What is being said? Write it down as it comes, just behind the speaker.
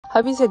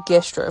Hubby's had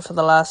gastro for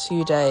the last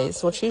few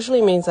days, which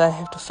usually means I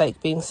have to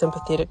fake being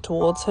sympathetic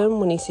towards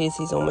him when he says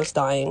he's almost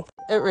dying.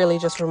 It really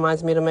just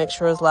reminds me to make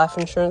sure his life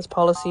insurance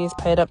policy is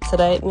paid up to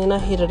date, and then I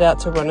headed out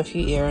to run a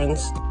few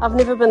errands. I've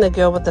never been the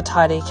girl with the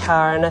tidy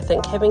car, and I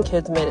think having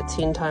kids made it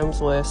 10 times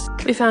worse.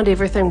 We found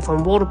everything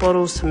from water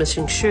bottles to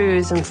missing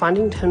shoes, and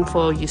finding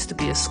tinfoil used to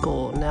be a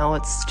score. Now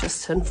it's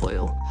just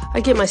tinfoil.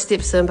 I get my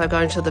steps in by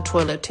going to the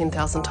toilet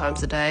 10,000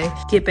 times a day,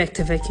 get back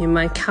to vacuum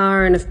my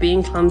car, and if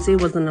being clumsy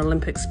was an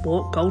Olympic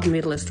sport, gold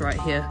medalist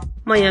right here.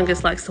 My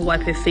youngest likes to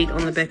wipe her feet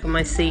on the back of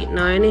my seat, and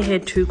I only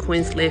had 2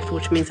 coins left,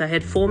 which means I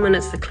had 4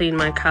 minutes to clean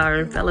my car,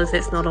 and fellas,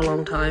 that's not a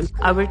long time.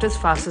 I worked as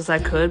fast as I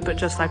could, but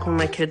just like when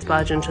my kids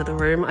barge into the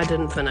room, I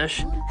didn't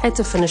finish. Had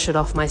to finish it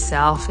off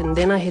myself, and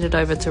then I headed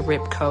over to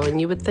Repco, and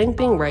you would think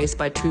being raised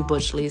by 2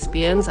 butch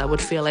lesbians, I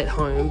would feel at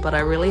home, but I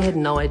really had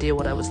no idea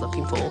what I was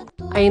looking for.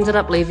 I ended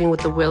up leaving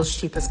with the world's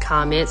cheapest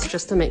car mats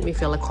just to make me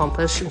feel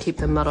accomplished and keep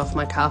the mud off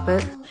my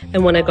carpet.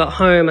 And when I got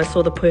home, I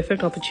saw the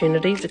perfect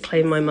opportunity to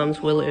claim my mum's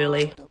will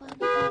early.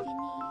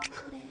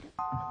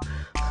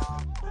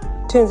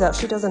 Turns out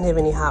she doesn't have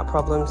any heart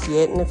problems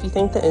yet, and if you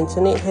think the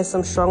internet has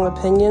some strong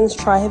opinions,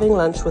 try having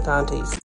lunch with aunties.